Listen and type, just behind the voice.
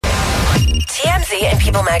Lindsay and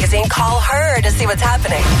People Magazine call her to see what's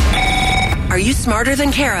happening. Are You Smarter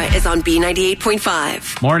Than Kara is on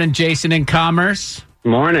B98.5. Morning, Jason in Commerce.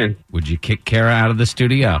 Morning. Would you kick Kara out of the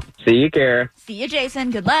studio? See you, Kara. See you,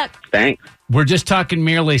 Jason. Good luck. Thanks. We're just talking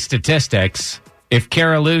merely statistics. If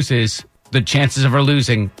Kara loses, the chances of her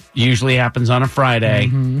losing usually happens on a Friday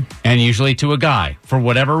and usually to a guy for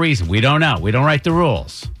whatever reason. We don't know. We don't write the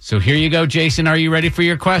rules. So here you go, Jason. Are you ready for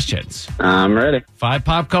your questions? I'm ready. 5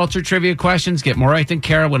 pop culture trivia questions. Get more right than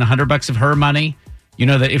Kara. Win $100 of her money. You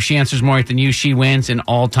know that if she answers more right than you, she wins, and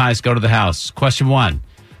all ties go to the house. Question 1.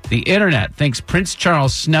 The internet thinks Prince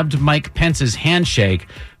Charles snubbed Mike Pence's handshake,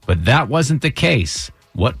 but that wasn't the case.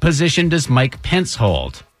 What position does Mike Pence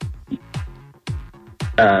hold?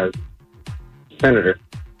 Senator.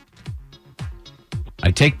 I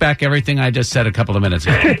take back everything I just said a couple of minutes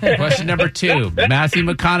ago. Question number 2. Matthew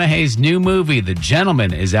McConaughey's new movie, The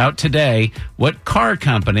Gentleman, is out today. What car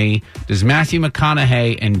company does Matthew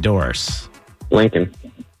McConaughey endorse? Lincoln.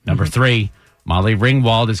 Number 3. Molly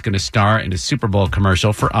Ringwald is going to star in a Super Bowl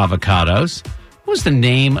commercial for avocados. What was the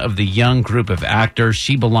name of the young group of actors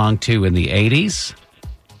she belonged to in the 80s?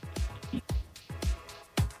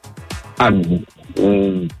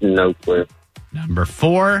 No clue. Number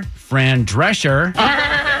 4, Fran Drescher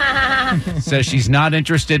says she's not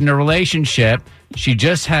interested in a relationship. She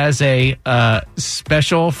just has a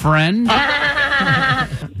special friend.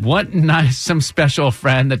 Some special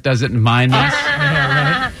friend that doesn't mind this.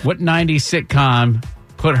 What 90s sitcom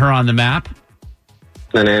put her on the map?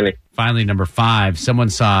 The Nanny. Finally, number 5, someone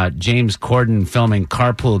saw James Corden filming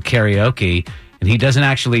Carpool Karaoke, and he doesn't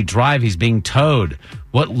actually drive. He's being towed.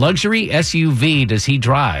 What luxury SUV does he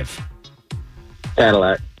drive?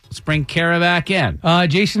 Cadillac. Let's bring Kara back in.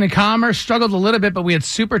 Jason and Commerce struggled a little bit, but we had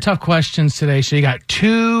super tough questions today, so you got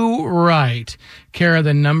 2 right. Kara,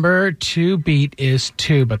 the number 2 beat is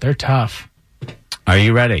 2, but they're tough. Are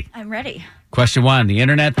you ready? I'm ready. Question 1. The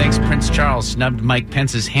internet thinks Prince Charles snubbed Mike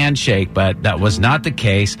Pence's handshake, but that was not the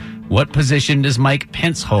case. What position does Mike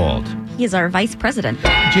Pence hold? He is our vice president.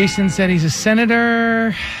 Jason said he's a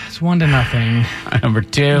senator. It's 1-0. Number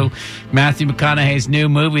 2. Matthew McConaughey's new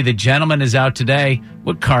movie, The Gentleman, is out today.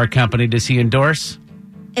 What car company does he endorse?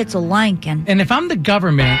 It's a Lincoln. And if I'm the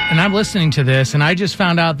government and I'm listening to this and I just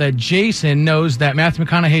found out that Jason knows that Matthew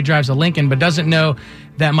McConaughey drives a Lincoln but doesn't know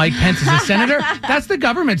that Mike Pence is a senator, that's the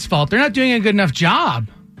government's fault. They're not doing a good enough job.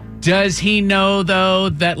 Does he know, though,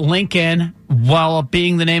 that Lincoln, while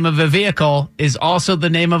being the name of a vehicle, is also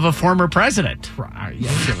the name of a former president? Right, yeah,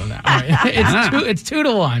 give him that. All right. It's 2-1.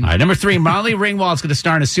 All right, number 3, Molly Ringwald's going to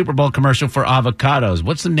star in a Super Bowl commercial for avocados.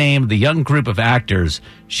 What's the name of the young group of actors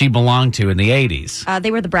she belonged to in the 80s?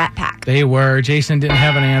 They were the Brat Pack. They were. Jason didn't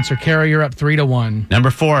have an answer. Kara, you're up 3-1.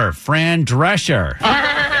 Number 4, Fran Drescher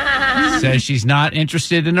says she's not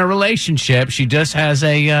interested in a relationship. She just has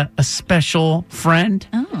a special friend.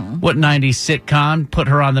 Oh. What 90s sitcom put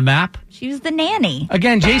her on the map? She was the nanny.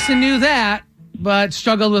 Again, Jason knew that, but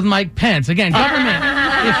struggled with Mike Pence. Again, government,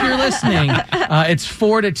 if you're listening, it's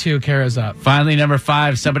 4-2. Kara's up. Finally, number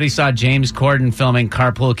 5, somebody saw James Corden filming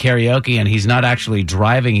Carpool Karaoke, and he's not actually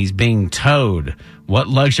driving. He's being towed. What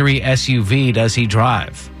luxury SUV does he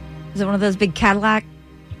drive? Is it one of those big Cadillac?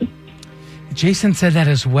 Jason said that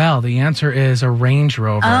as well. The answer is a Range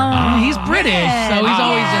Rover. He's British, so he's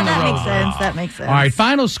always in the Rover. That makes sense. All right,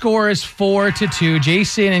 final score is 4-2.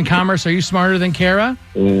 Jason and Commerce, are you smarter than Kara?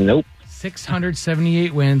 Nope.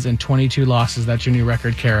 678 wins and 22 losses. That's your new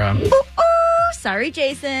record, Kara. Sorry,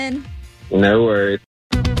 Jason. No worries.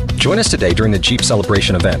 Join us today during the Jeep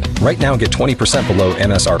Celebration event. Right now, get 20% below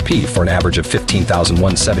MSRP for an average of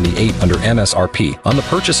 $15,178 under MSRP on the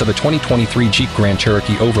purchase of a 2023 Jeep Grand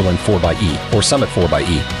Cherokee Overland 4xE or Summit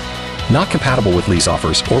 4xE. Not compatible with lease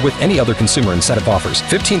offers or with any other consumer incentive offers.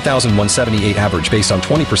 $15,178 average based on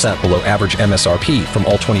 20% below average MSRP from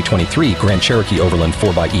all 2023 Grand Cherokee Overland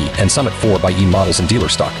 4xE and Summit 4xE models in dealer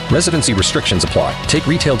stock. Residency restrictions apply. Take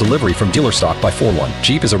retail delivery from dealer stock by 4/1.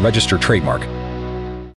 Jeep is a registered trademark.